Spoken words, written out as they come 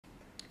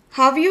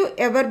Have you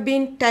ever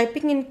been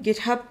typing in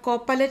GitHub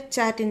Copilot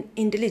Chat in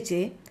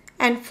IntelliJ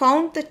and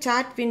found the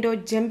chat window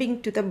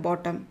jumping to the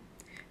bottom,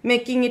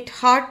 making it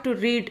hard to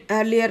read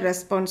earlier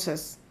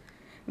responses?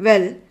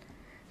 Well,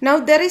 now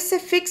there is a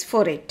fix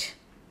for it.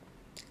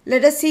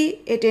 Let us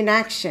see it in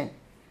action.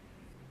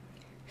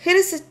 Here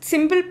is a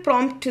simple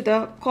prompt to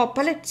the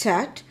Copilot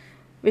Chat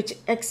which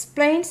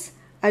explains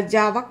a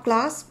Java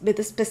class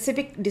with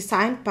specific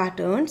design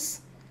patterns.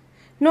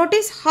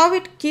 Notice how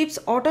it keeps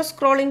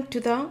auto-scrolling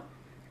to the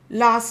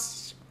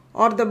last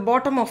or the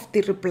bottom of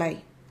the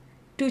reply.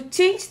 To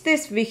change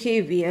this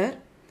behavior,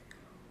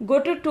 go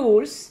to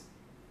Tools,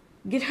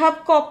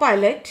 GitHub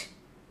Copilot,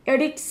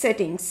 Edit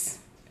Settings,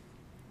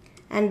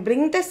 and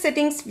bring the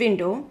settings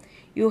window.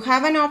 You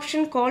have an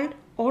option called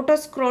Auto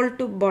Scroll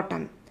to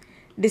Bottom.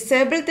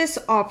 Disable this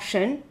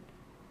option,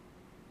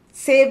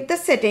 save the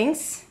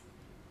settings,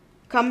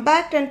 come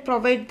back and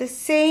provide the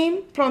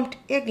same prompt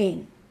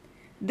again.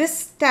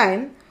 This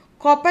time,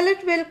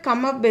 Copilot will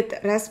come up with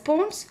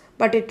response,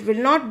 but it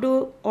will not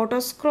do auto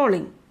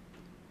scrolling.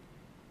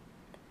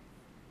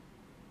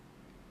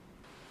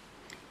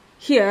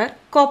 Here,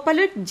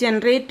 Copilot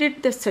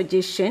generated the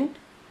suggestion,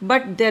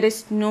 but there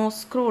is no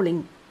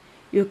scrolling.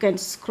 You can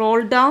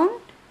scroll down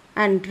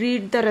and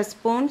read the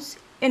response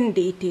in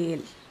detail.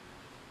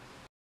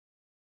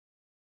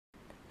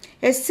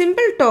 A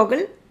simple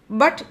toggle,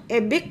 but a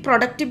big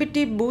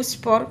productivity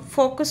boost for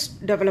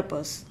focused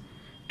developers.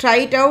 Try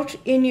it out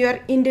in your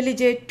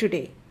IntelliJ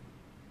today.